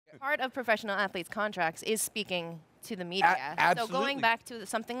Part of professional athletes' contracts is speaking to the media. Absolutely. So going back to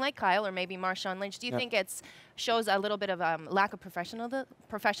something like Kyle or maybe Marshawn Lynch, do you think it shows a little bit of lack of professionalism?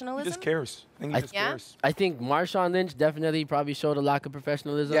 He just cares. I think he just cares. I think Marshawn Lynch definitely probably showed a lack of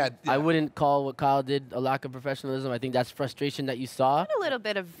professionalism. Yeah. I wouldn't call what Kyle did a lack of professionalism. I think that's frustration that you saw. A little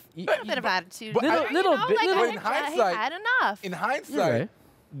bit of attitude. But little bit. But in He hindsight, had enough. in hindsight, right.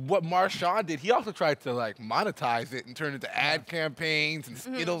 what Marshawn did, he also tried to like monetize it and turn it into ad campaigns and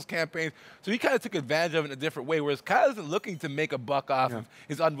Skittles campaigns. So he kind of took advantage of it in a different way. Whereas Kyle isn't looking to make a buck off of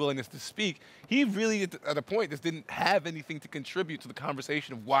his unwillingness to speak. He really, at a point, just didn't have anything to contribute to the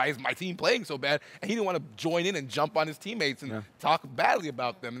conversation of why is my team playing so bad, and he didn't want to join in and jump on his teammates and talk badly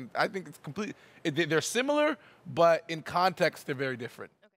about them. And I think it's completely, they're similar, but in context, they're very different.